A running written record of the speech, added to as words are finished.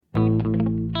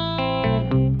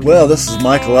Well, this is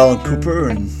Michael Allen Cooper,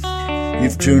 and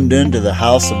you've tuned in to the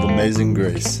House of Amazing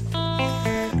Grace.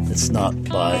 It's not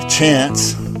by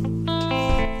chance,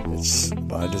 it's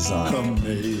by design.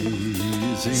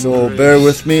 Amazing So bear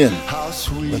with me and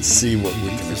let's see what we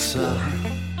can explore.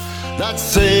 That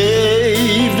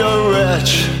saved a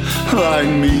wretch like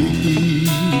me.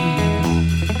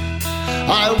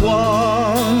 I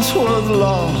once was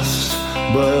lost,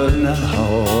 but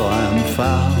now I'm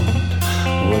found.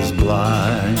 Was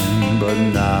blind, but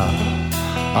now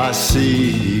I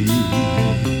see.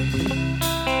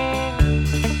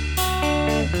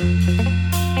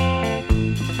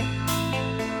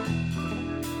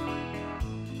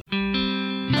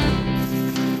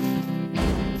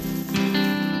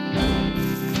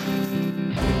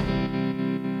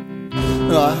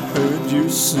 I heard you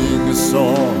sing a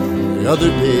song the other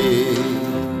day.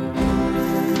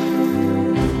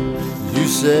 You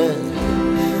said,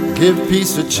 give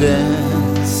peace a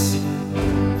chance.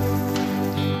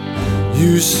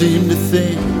 You seem to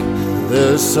think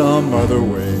there's some other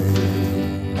way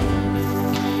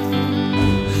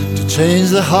to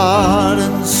change the heart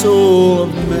and soul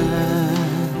of man.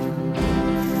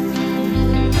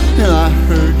 And I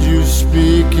heard you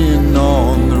speaking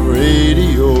on the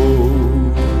radio.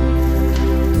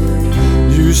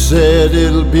 You said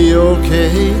it'll be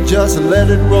okay, just let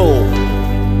it roll.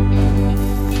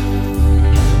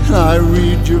 I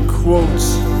read your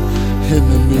quotes in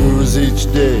the news each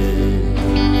day.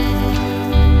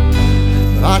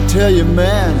 I tell you,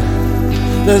 man,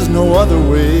 there's no other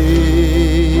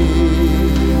way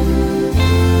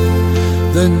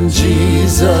than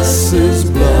Jesus'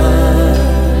 blood.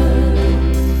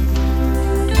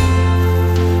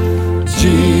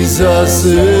 Jesus'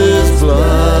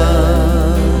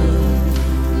 blood.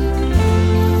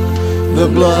 The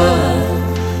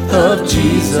blood of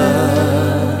Jesus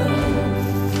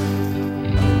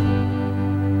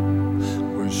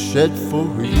shed for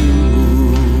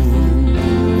you.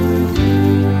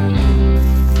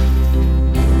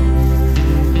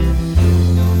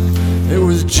 It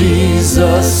was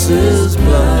Jesus'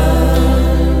 blood.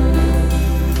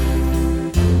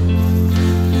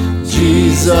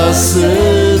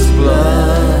 Jesus'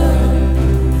 blood.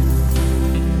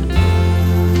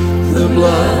 The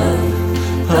blood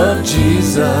of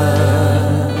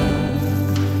Jesus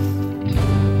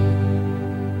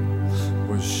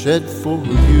shed for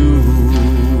you.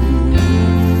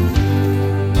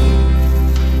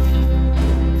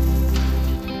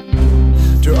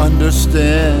 To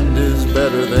understand is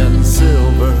better than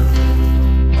silver.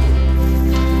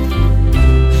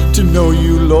 To know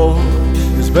you, Lord,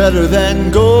 is better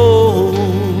than gold.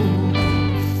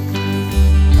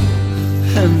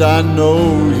 And I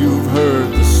know you've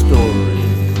heard the story.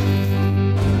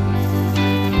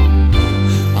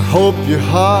 I hope your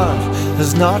heart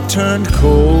has not turned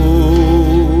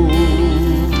cold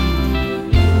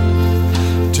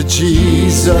to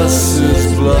Jesus'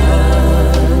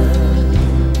 blood.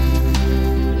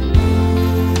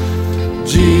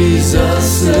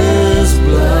 Jesus'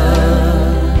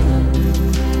 blood.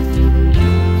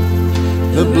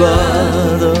 The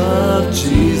blood of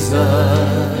Jesus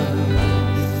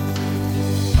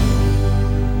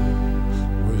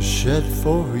was shed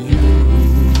for you.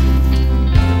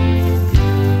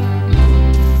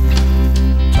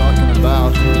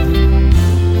 About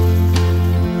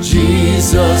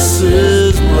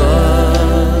Jesus'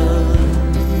 blood.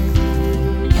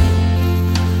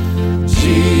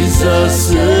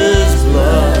 Jesus'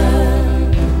 blood.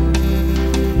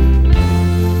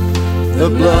 The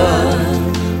blood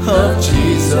of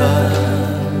Jesus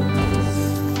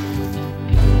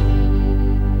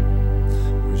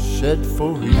was shed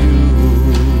for you.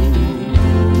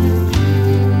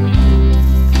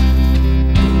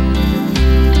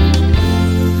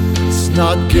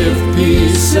 Not give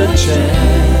peace a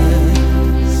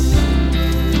chance.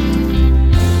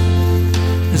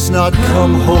 It's not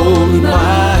come hold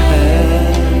my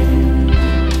hand.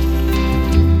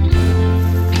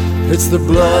 It's the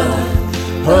blood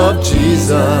of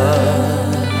Jesus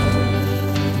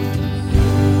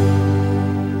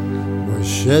was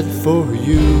shed for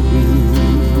you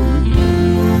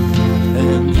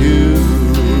and you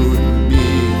and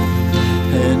me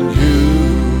and you.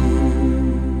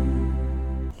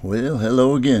 Well,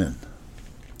 hello again.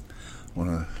 I want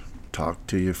to talk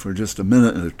to you for just a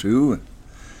minute or two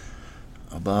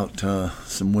about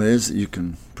some ways that you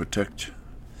can protect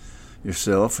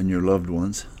yourself and your loved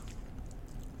ones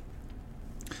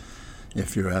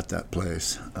if you're at that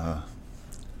place.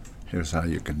 Here's how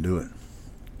you can do it.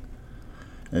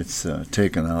 It's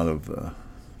taken out of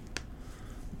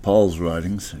Paul's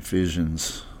writings,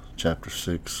 Ephesians chapter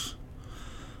 6,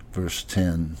 verse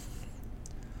 10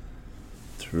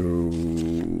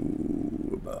 through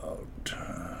about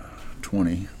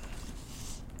 20.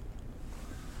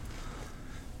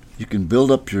 You can build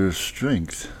up your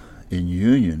strength in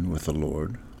union with the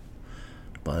Lord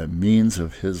by means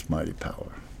of his mighty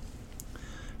power.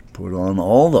 Put on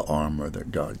all the armor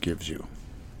that God gives you,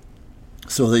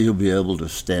 so that you'll be able to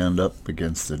stand up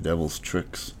against the devil's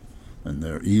tricks and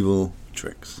their evil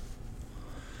tricks.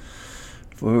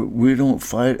 For we don't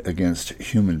fight against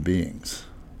human beings,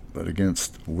 but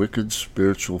against wicked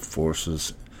spiritual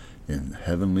forces in the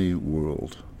heavenly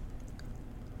world.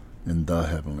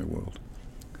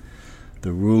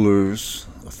 The rulers,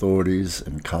 authorities,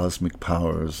 and cosmic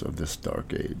powers of this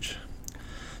dark age.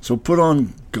 So put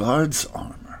on God's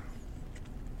armor.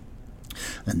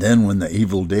 And then when the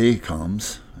evil day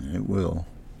comes, and it will,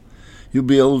 you'll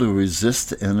be able to resist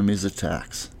the enemy's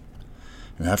attacks.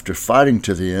 And after fighting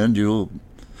to the end, you'll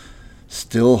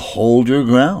still hold your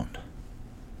ground.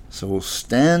 So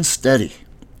stand steady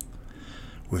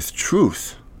with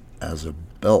truth as a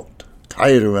belt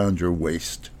tied around your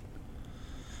waist,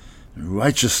 and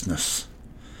righteousness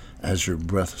as your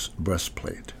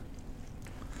breastplate.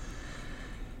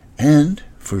 And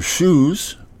for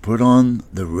shoes, put on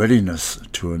the readiness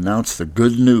to announce the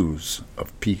good news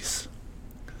of peace.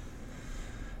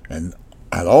 And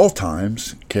at all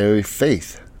times, carry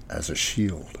faith as a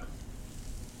shield.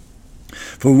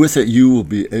 For with it you will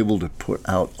be able to put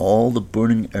out all the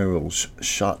burning arrows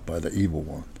shot by the evil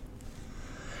one,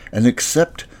 and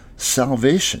accept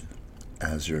salvation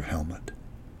as your helmet,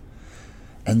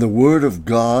 and the word of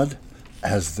God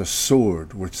as the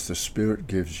sword which the Spirit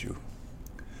gives you.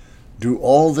 Do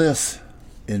all this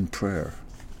in prayer,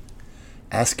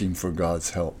 asking for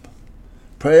God's help.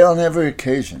 Pray on every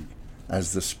occasion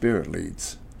as the Spirit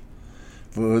leads.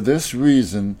 For this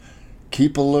reason,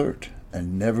 keep alert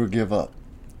and never give up.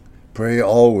 Pray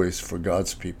always for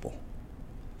God's people.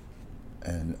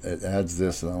 And it adds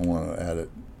this, and I want to add it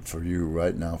for you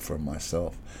right now for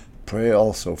myself. Pray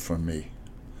also for me,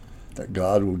 that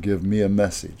God will give me a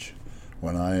message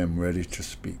when I am ready to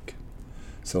speak,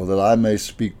 so that I may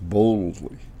speak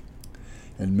boldly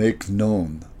and make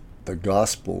known the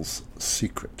gospel's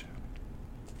secret.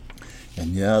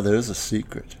 And yeah, there's a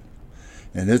secret,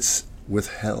 and it's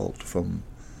withheld from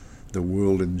the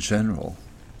world in general.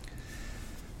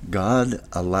 God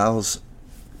allows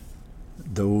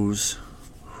those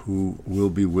who will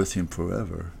be with him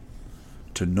forever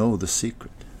to know the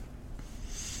secret.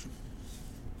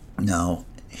 Now,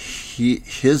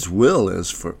 his will is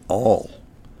for all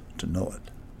to know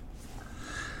it.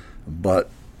 But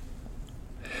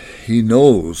he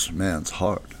knows man's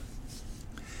heart.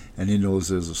 And he knows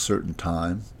there's a certain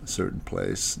time, a certain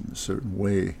place, and a certain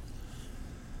way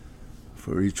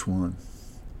for each one.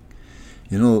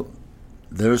 You know,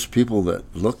 there's people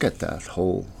that look at that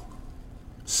whole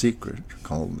secret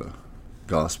called the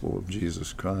gospel of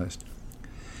Jesus Christ,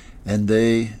 and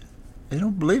they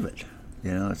don't believe it.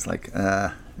 You know, it's like,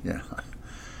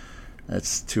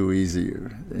 that's too easy, or,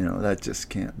 that just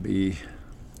can't be.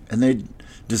 And they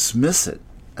dismiss it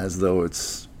as though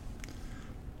it's,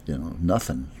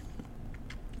 nothing.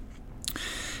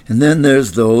 And then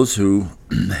there's those who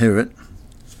hear it,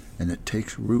 and it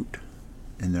takes root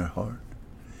in their heart,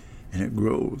 and it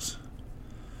grows,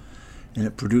 and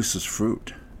it produces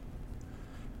fruit,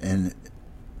 and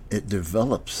it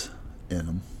develops in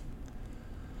them,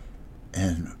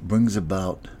 and brings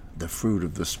about the fruit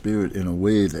of the Spirit in a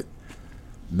way that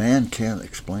man can't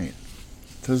explain.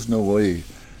 There's no way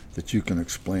that you can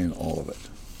explain all of it.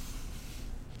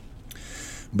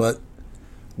 But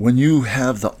when you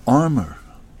have the armor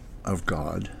of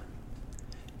God,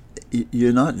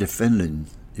 you're not defending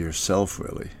yourself,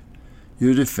 really.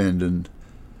 You're defending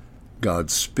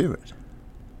God's Spirit.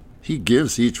 He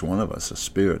gives each one of us a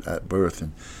spirit at birth,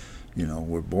 and,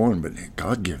 we're born, but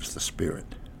God gives the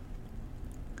Spirit.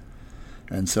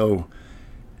 And so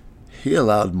he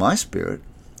allowed my spirit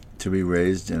to be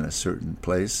raised in a certain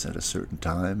place at a certain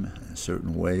time, in a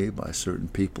certain way, by certain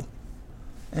people.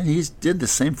 And he did the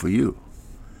same for you.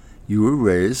 You were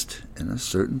raised in a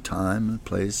certain time and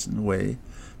place and way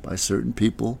by certain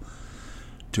people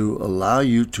to allow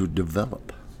you to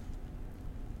develop.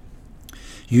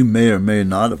 You may or may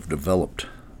not have developed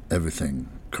everything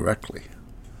correctly.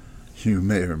 You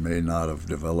may or may not have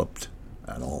developed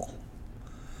at all.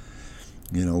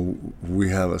 We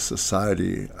have a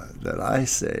society that I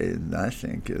say and I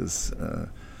think is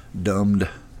dumbed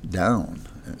down.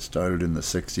 It started in the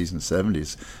 60s and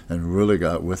 70s and really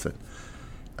got with it.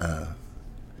 I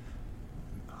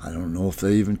don't know if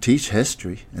they even teach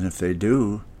history, and if they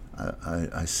do,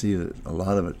 I see that a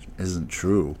lot of it isn't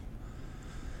true.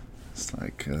 It's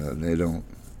like they don't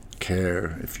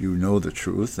care if you know the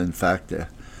truth. In fact,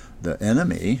 the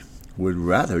enemy would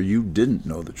rather you didn't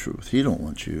know the truth. He don't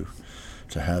want you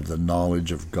to have the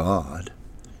knowledge of God.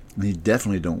 And he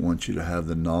definitely don't want you to have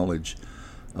the knowledge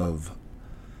of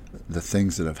the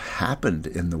things that have happened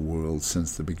in the world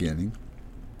since the beginning.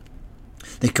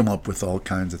 They come up with all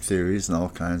kinds of theories and all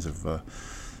kinds of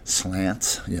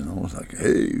slants, like,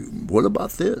 hey, what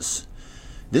about this?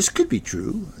 This could be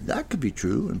true. That could be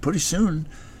true. And pretty soon,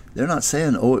 they're not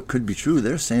saying, oh, it could be true.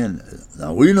 They're saying,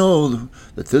 now we know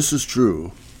that this is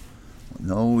true.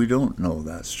 No, we don't know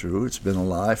that's true. It's been a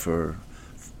lie for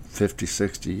 50,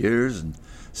 60 years and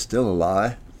still a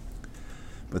lie.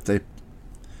 But they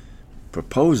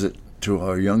propose it to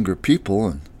our younger people,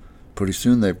 and pretty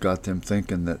soon they've got them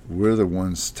thinking that we're the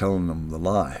ones telling them the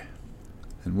lie.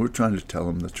 And we're trying to tell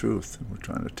them the truth. And we're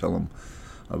trying to tell them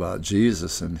about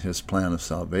Jesus and his plan of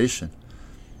salvation.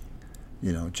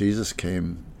 Jesus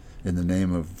came in the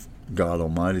name of God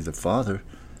Almighty the Father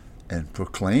and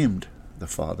proclaimed the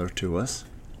Father to us,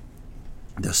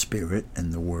 the Spirit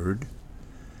and the Word,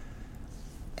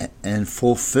 and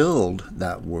fulfilled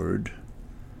that Word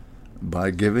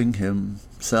by giving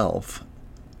himself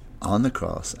on the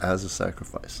cross as a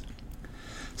sacrifice.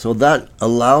 So that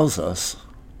allows us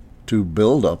to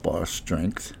build up our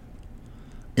strength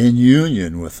in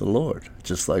union with the Lord.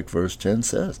 Just like verse 10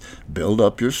 says, build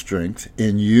up your strength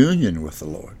in union with the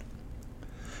Lord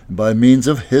by means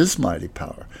of his mighty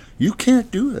power. You can't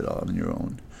do it on your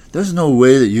own. There's no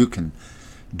way that you can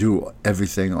do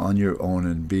everything on your own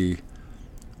and be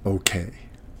okay.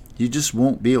 You just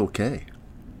won't be okay,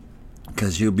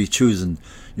 because you'll be choosing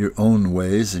your own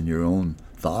ways and your own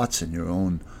thoughts and your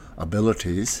own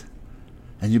abilities,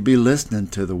 and you'll be listening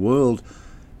to the world.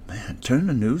 Man, turn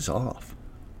the news off.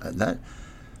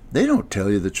 They don't tell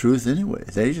you the truth anyway.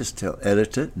 They just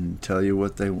edit it and tell you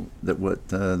what they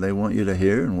want you to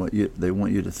hear and what they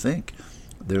want you to think.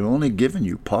 They're only giving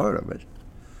you part of it.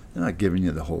 They're not giving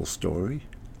you the whole story.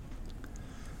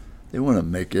 They want to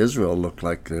make Israel look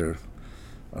like they're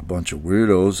a bunch of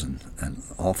weirdos and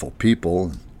awful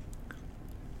people.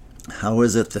 How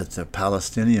is it that the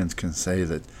Palestinians can say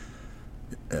that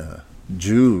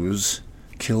Jews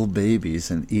kill babies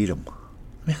and eat them?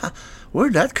 I mean,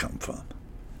 where'd that come from?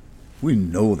 We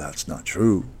know that's not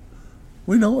true.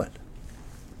 We know it.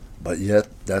 But yet,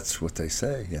 that's what they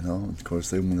say, Of course,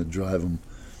 they want to drive them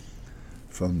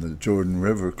from the Jordan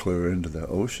River clear into the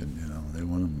ocean, They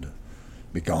want them to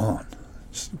be gone.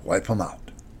 Just wipe them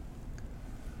out.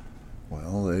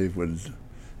 Well, they would,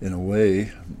 in a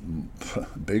way,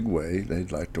 big way,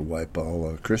 they'd like to wipe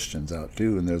all Christians out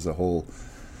too. And there's a whole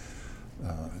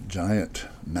giant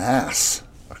mass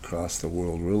across the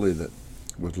world, really, that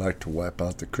would like to wipe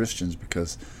out the Christians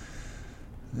because,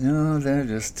 they're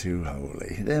just too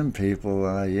holy. Them people,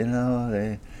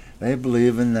 they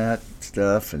believe in that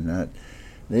stuff and that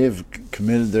they've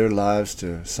committed their lives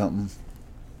to something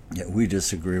that we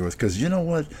disagree with. Because you know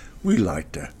what? We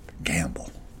like to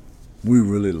gamble. We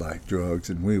really like drugs,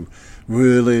 and we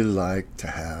really like to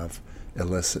have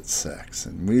illicit sex,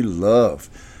 and we love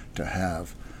to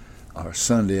have our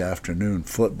Sunday afternoon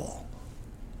football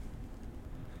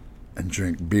and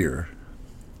drink beer.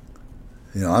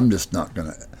 I'm just not going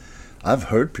to... I've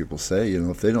heard people say,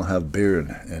 if they don't have beer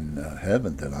in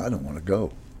heaven, then I don't want to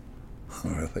go.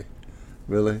 Really?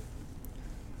 Really?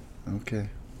 Okay.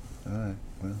 All right.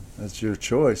 Well, that's your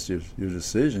choice, your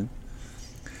decision.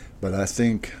 But I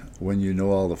think when you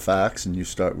know all the facts and you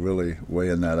start really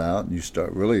weighing that out and you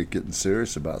start really getting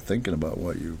serious about thinking about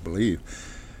what you believe,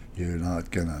 you're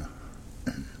not going to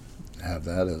have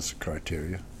that as a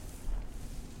criteria.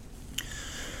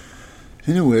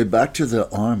 Anyway, back to the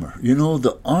armor.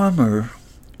 The armor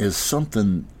is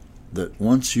something that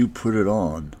once you put it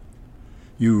on,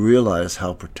 you realize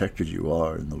how protected you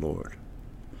are in the Lord.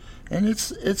 And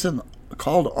it's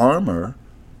called armor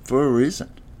for a reason.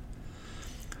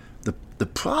 The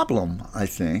problem, I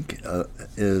think,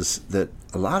 is that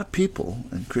a lot of people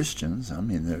and Christians,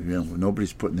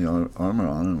 nobody's putting the armor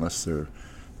on unless they're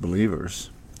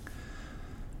believers,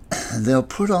 and they'll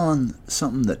put on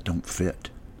something that don't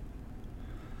fit.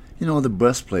 The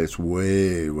breastplate's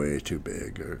way, way too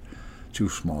big or too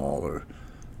small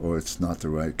or it's not the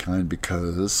right kind,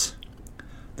 because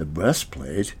the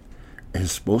breastplate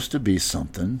is supposed to be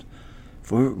something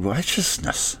for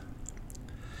righteousness.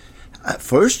 At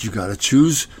first, you got to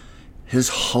choose his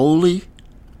holy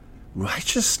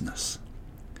righteousness.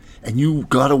 And you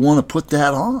got to want to put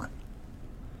that on.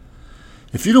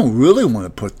 If you don't really want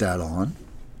to put that on,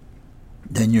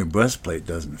 then your breastplate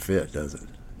doesn't fit, does it?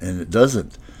 And it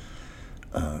doesn't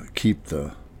keep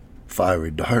the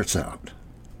fiery darts out.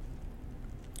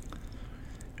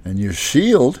 And your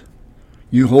shield,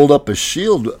 you hold up a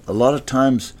shield. A lot of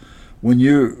times when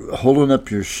you're holding up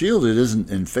your shield, it isn't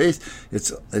in faith.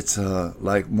 It's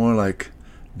like more like,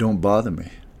 don't bother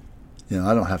me.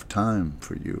 I don't have time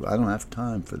for you. I don't have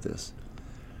time for this.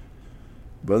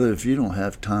 Brother, if you don't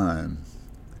have time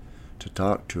to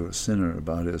talk to a sinner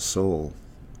about his soul,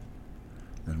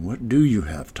 then what do you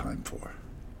have time for?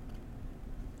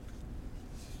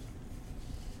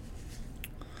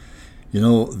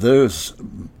 There's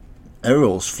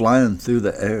arrows flying through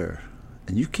the air,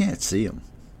 and you can't see them,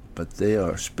 but they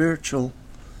are spiritual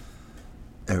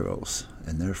arrows,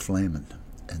 and they're flaming,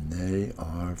 and they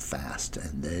are fast,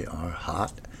 and they are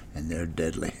hot, and they're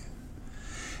deadly.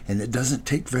 And it doesn't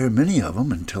take very many of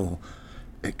them until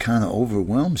it kind of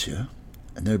overwhelms you,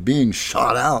 and they're being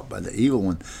shot out by the evil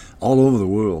one all over the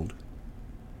world.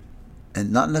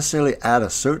 And not necessarily at a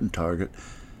certain target,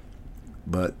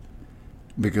 but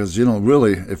because,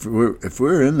 really, if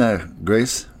we're in that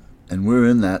grace and we're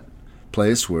in that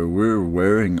place where we're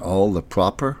wearing all the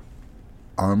proper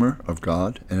armor of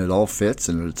God and it all fits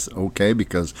and it's okay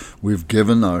because we've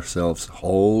given ourselves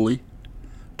wholly,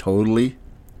 totally,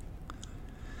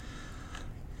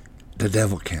 the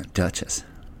devil can't touch us.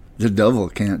 The devil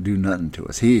can't do nothing to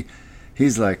us.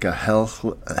 He's like a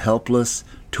helpless,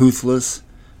 toothless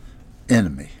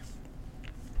enemy.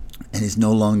 And he's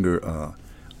no longer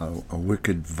a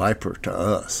wicked viper to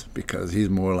us, because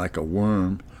he's more like a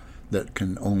worm that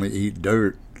can only eat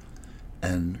dirt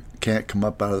and can't come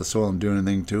up out of the soil and do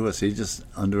anything to us. He's just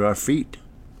under our feet.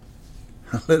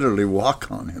 Literally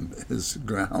walk on him is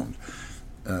ground.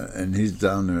 And he's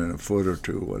down there in a foot or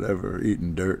two, whatever,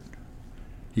 eating dirt.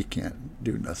 He can't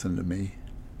do nothing to me.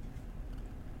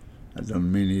 That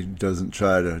doesn't mean he doesn't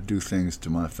try to do things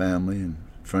to my family and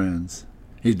friends.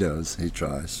 He does. He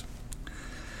tries.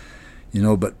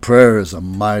 But prayer is a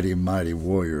mighty, mighty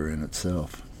warrior in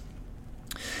itself.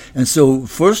 And so,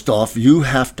 first off, you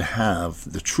have to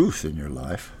have the truth in your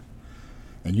life.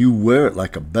 And you wear it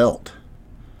like a belt,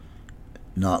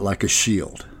 not like a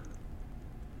shield.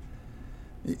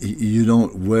 You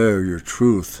don't wear your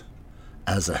truth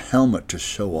as a helmet to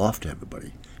show off to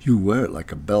everybody. You wear it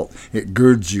like a belt. It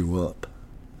girds you up.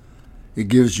 It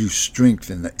gives you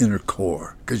strength in the inner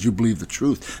core because you believe the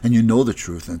truth and you know the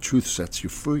truth, and truth sets you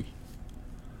free.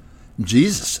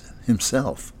 Jesus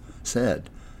himself said,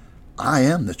 I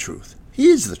am the truth. He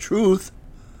is the truth.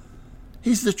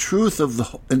 He's the truth of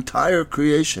the entire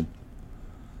creation.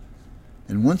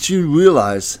 And once you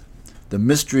realize the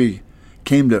mystery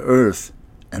came to earth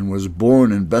and was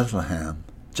born in Bethlehem,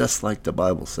 just like the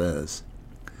Bible says,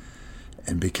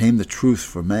 and became the truth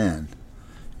for man,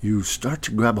 you start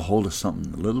to grab a hold of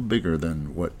something a little bigger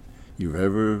than what you've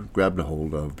ever grabbed a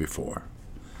hold of before.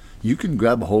 You can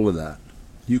grab a hold of that.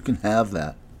 You can have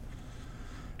that.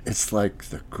 It's like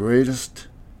the greatest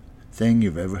thing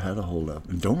you've ever had a hold of.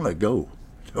 And don't let go.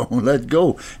 Don't let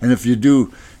go. And if you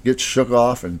do get shook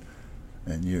off and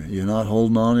you're not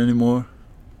holding on anymore,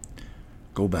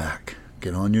 go back.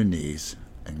 Get on your knees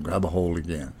and grab a hold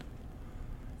again.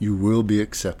 You will be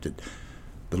accepted.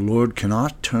 The Lord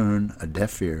cannot turn a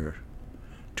deaf ear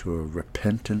to a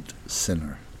repentant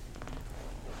sinner.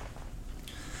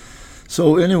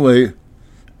 So anyway,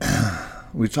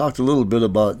 we talked a little bit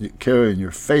about carrying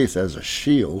your faith as a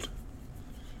shield,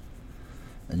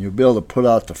 and you'll be able to put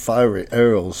out the fiery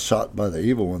arrows shot by the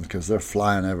evil one because they're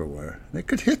flying everywhere. They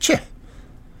could hit you.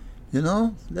 They're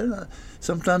not,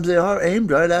 sometimes they are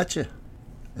aimed right at you.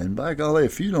 And by golly,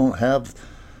 if you don't have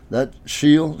that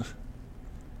shield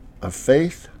of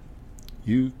faith,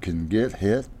 you can get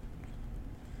hit.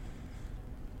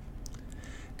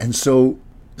 And so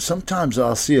sometimes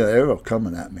I'll see an arrow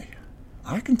coming at me.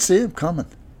 I can see him coming.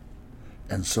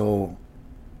 And so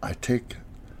I take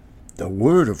the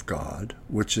Word of God,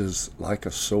 which is like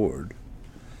a sword,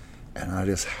 and I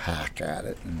just hack at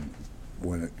it, and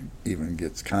when it even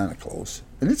gets kind of close,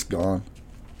 and it's gone.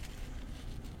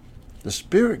 The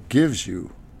Spirit gives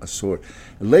you a sword.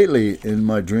 Lately, in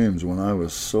my dreams, when I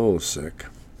was so sick,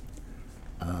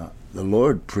 the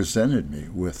Lord presented me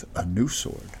with a new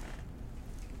sword.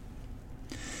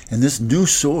 And this new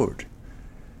sword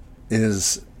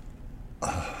is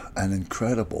an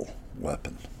incredible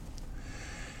weapon,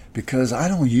 because I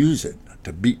don't use it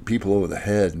to beat people over the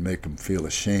head and make them feel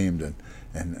ashamed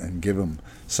and give them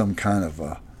some kind of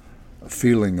a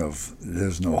feeling of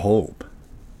there's no hope.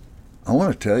 I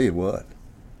want to tell you what,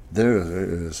 there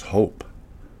is hope.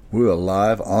 We're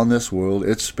alive on this world.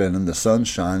 It's spinning. The sun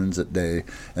shines at day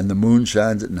and the moon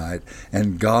shines at night,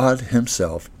 and God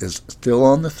himself is still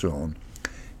on the throne,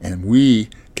 and we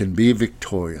can be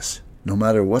victorious no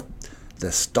matter what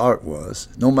the start was,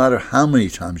 no matter how many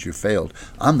times you failed,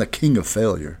 I'm the king of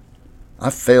failure. I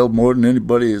failed more than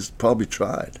anybody has probably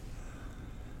tried.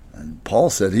 And Paul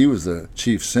said he was the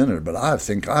chief sinner, but I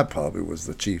think I probably was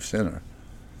the chief sinner.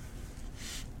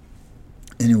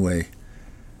 Anyway,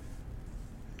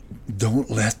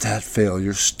 don't let that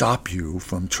failure stop you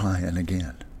from trying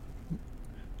again.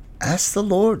 Ask the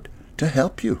Lord to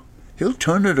help you. He'll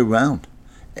turn it around.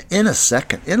 In a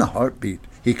second, in a heartbeat,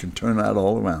 he can turn that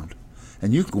all around.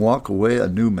 And you can walk away a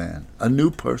new man, a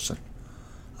new person,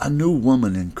 a new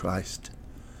woman in Christ.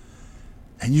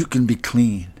 And you can be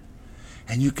clean.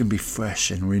 And you can be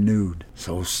fresh and renewed.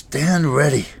 So stand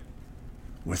ready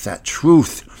with that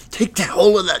truth. Take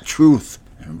hold of that truth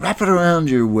and wrap it around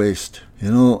your waist.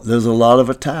 You know, there's a lot of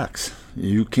attacks.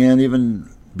 You can't even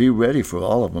be ready for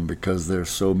all of them because there's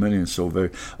so many and so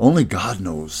very. Only God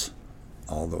knows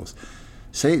all those.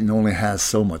 Satan only has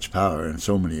so much power and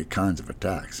so many kinds of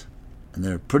attacks. And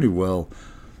they're pretty well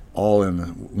all in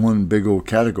one big old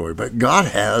category. But God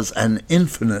has an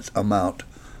infinite amount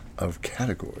of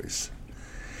categories.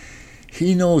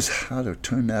 He knows how to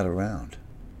turn that around.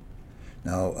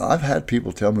 Now, I've had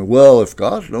people tell me, well, if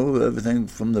God knows everything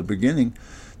from the beginning,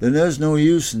 then there's no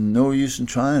use in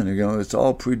trying. You know, it's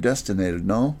all predestinated.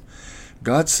 No.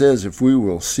 God says if we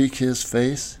will seek his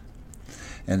face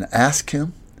and ask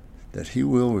him, that he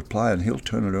will reply and he'll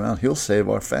turn it around. He'll save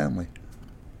our family.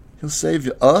 He'll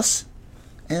save us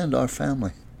and our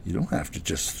family. You don't have to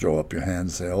just throw up your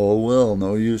hands and say, oh, well,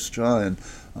 no use trying.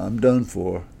 I'm done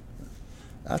for.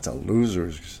 That's a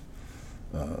loser's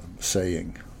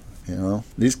saying, you know.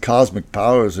 These cosmic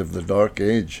powers of the Dark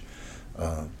Age,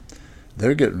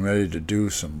 they're getting ready to do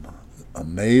some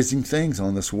amazing things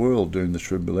on this world during the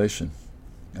tribulation.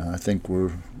 And I think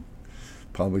we're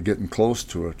probably getting close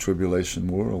to a tribulation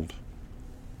world.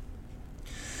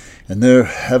 And they're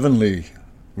heavenly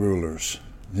rulers.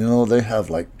 You know, they have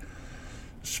like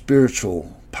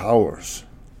spiritual powers.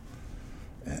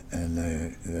 And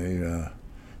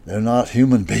they're not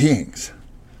human beings.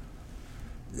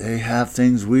 They have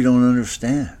things we don't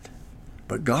understand.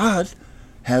 But God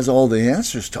has all the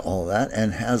answers to all that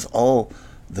and has all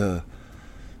the,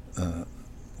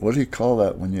 what do you call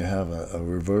that when you have a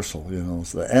reversal? You know,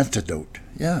 it's the antidote.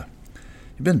 Yeah.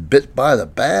 You've been bit by the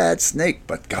bad snake,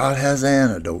 but God has an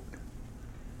antidote.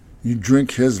 You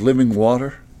drink his living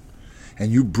water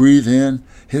and you breathe in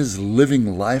his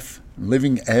living life,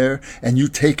 living air, and you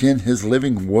take in his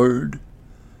living word,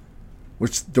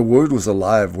 which the word was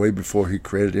alive way before he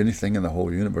created anything in the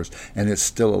whole universe, and it's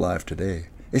still alive today.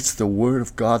 It's the word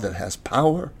of God that has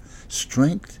power,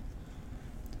 strength,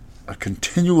 a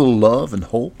continual love and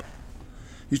hope.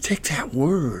 You take that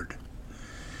word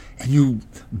and you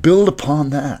build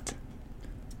upon that.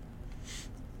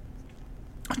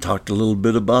 I talked a little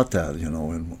bit about that, you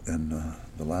know, in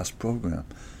the last program.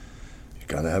 You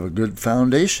got to have a good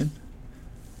foundation.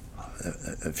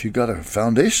 If you got a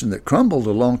foundation that crumbled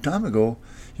a long time ago,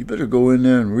 you better go in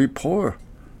there and redo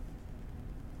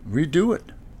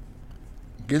it.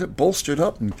 Get it bolstered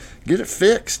up and get it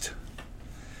fixed.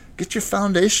 Get your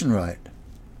foundation right.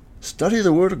 Study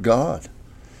the Word of God.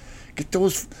 Get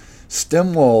those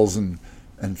stem walls and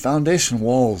foundation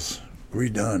walls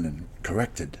redone and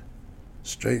corrected,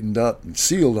 straightened up and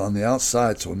sealed on the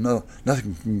outside so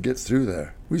nothing can get through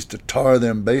there. We used to tar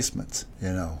them basements,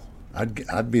 you know.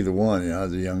 I'd be the one, you know, I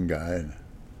was a young guy, and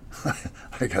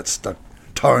I got stuck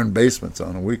tarring basements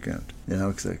on a weekend, you know,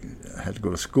 because I had to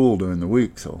go to school during the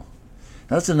week. So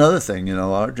that's another thing, you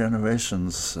know, our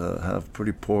generations have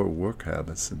pretty poor work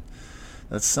habits, and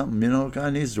that's something, you know, a guy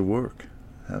needs to work,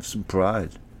 have some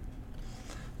pride.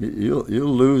 You'll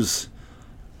lose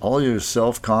all your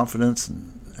self-confidence,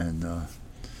 and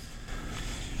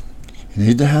you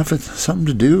need to have something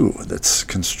to do that's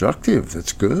constructive,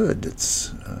 that's good,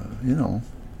 that's, you know,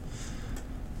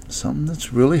 something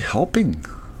that's really helping.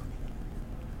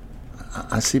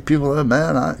 I see people that,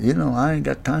 man, I ain't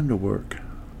got time to work.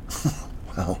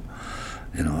 Well,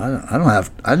 you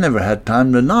know, I never had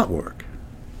time to not work.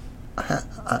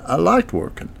 I liked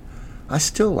working. I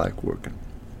still like working.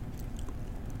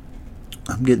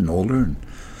 I'm getting older, and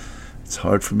it's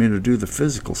hard for me to do the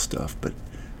physical stuff, but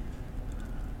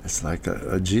it's like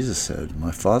Jesus said,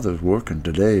 my Father's working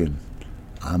today, and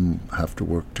I have to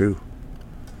work too.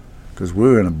 Because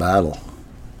we're in a battle.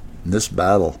 And this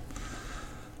battle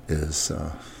is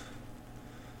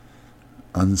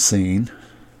unseen,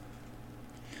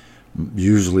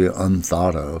 usually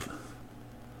unthought of.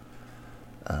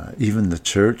 Even the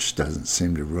church doesn't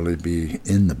seem to really be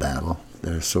in the battle.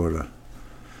 They're sort of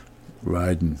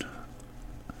riding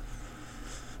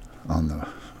on the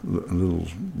little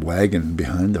wagon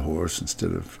behind the horse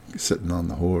instead of sitting on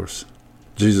the horse.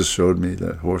 Jesus showed me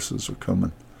that horses were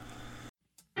coming.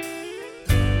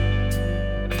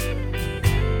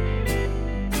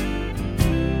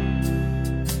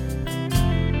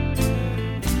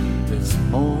 It's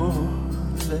more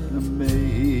than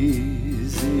amazing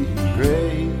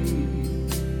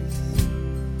grace,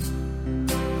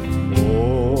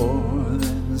 more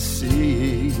than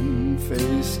seeing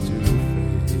face to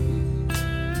face,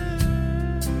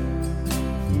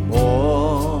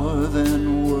 more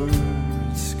than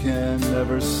words can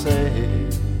never say.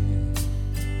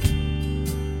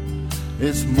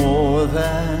 It's more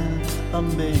than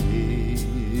amazing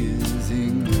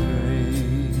grace.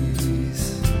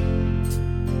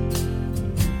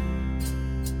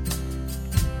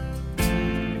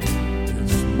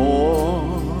 It's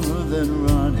more than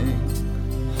running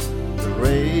the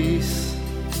race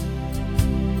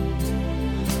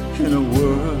in a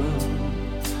world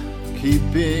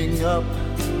keeping up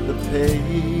the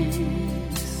pace.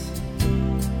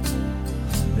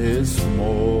 It's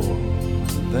more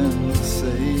than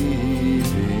saving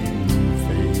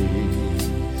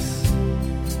faith.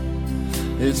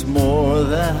 It's more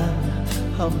than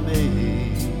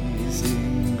amazing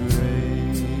grace.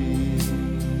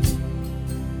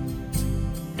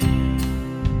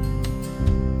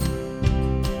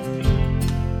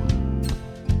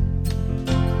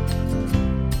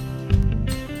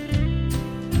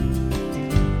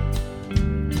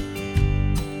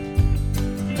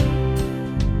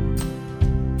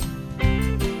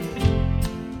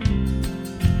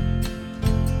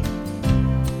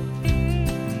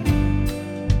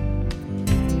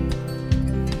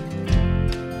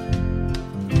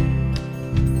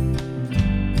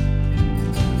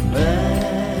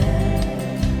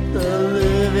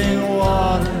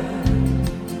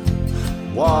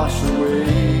 Wash away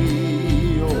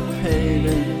your pain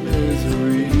and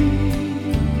misery.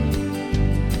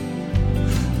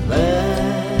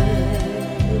 Let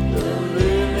the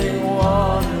living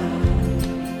water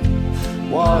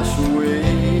wash away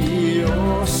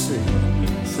your sin,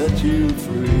 set you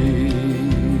free.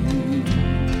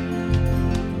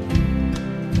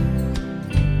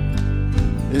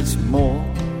 It's more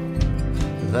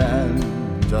than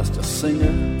just a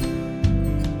singer.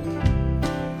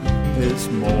 It's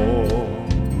more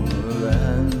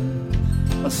than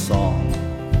a song.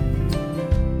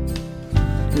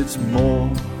 It's more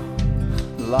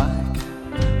like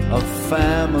a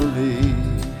family,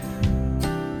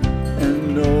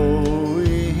 and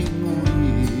knowing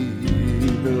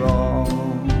we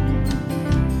belong.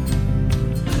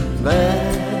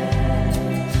 Let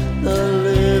the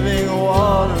living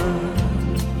water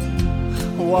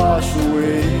wash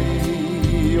away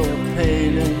your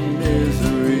pain and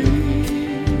misery.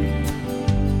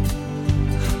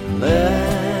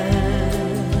 Let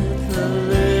the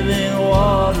living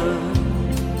water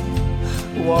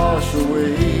wash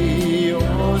away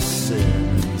your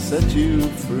sin and set you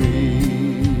free.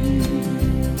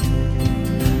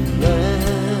 Let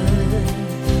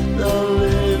the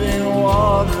living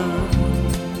water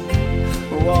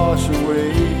wash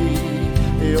away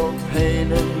your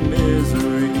pain and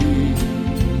misery.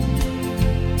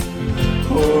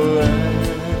 Oh, let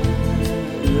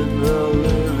the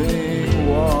living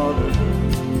water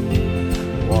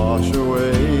wash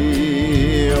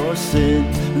away your sin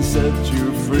and set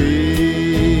you free.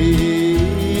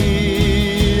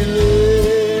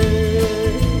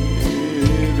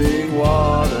 Living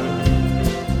water,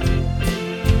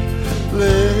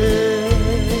 living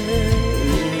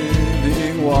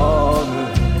water,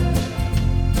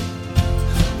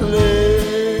 living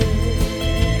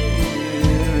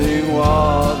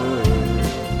water,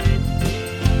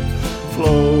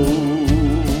 flow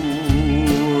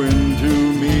into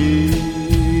me.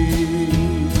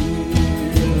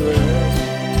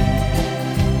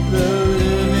 The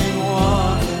living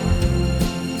water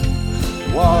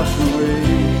wash away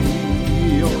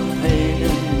your pain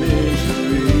and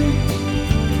misery.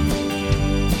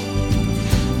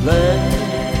 Let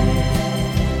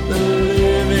the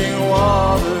living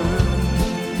water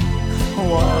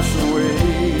wash away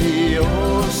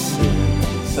your sin,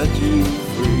 set you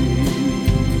free.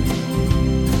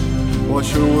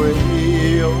 Wash away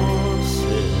your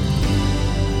sin,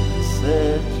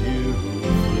 set you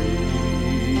free.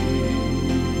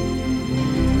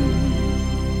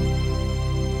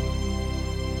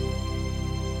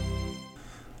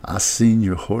 I seen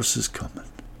your horses coming.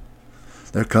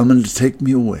 They're coming to take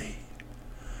me away.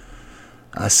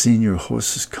 I seen your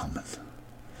horses coming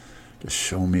to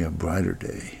show me a brighter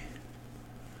day.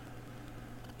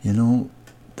 You know,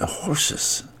 the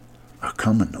horses are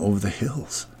coming over the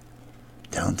hills.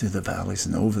 down through the valleys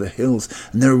and over the hills.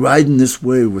 And they're riding this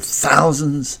way with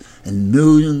thousands and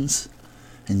millions,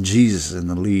 and Jesus in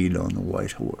the lead on the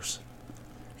white horse.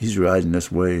 He's riding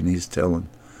this way, and he's telling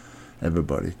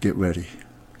everybody, get ready,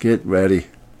 get ready.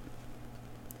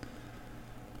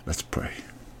 Let's pray.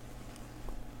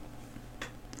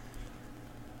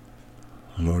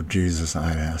 Lord Jesus,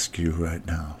 I ask you right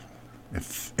now,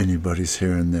 if anybody's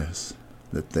hearing this,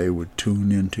 that they would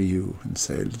tune into you and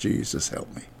say, Jesus,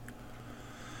 help me.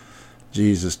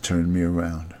 Jesus, turn me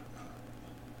around.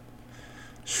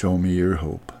 Show me your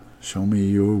hope. Show me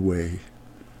your way,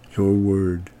 your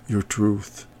word, your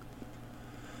truth.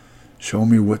 Show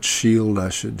me what shield I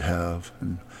should have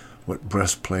and what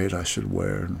breastplate I should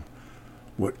wear and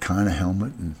what kind of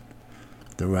helmet and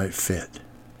the right fit.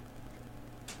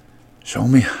 Show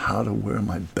me how to wear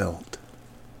my belt.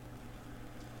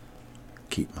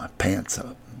 Keep my pants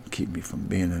up. Keep me from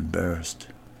being embarrassed.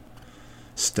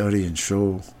 Study and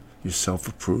show yourself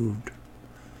approved.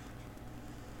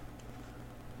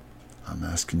 I'm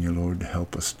asking you, Lord, to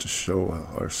help us to show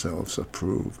ourselves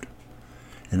approved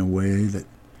in a way that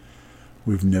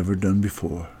we've never done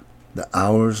before. The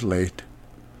hour's late.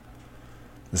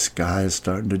 The sky is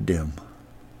starting to dim.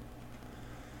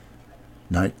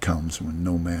 Night comes when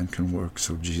no man can work.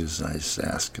 So Jesus, I just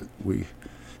ask that we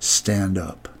stand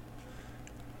up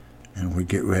and we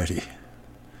get ready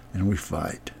and we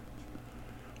fight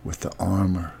with the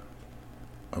armor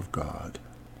of God.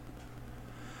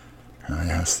 And I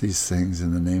ask these things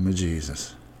in the name of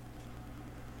Jesus.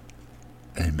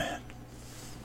 Amen.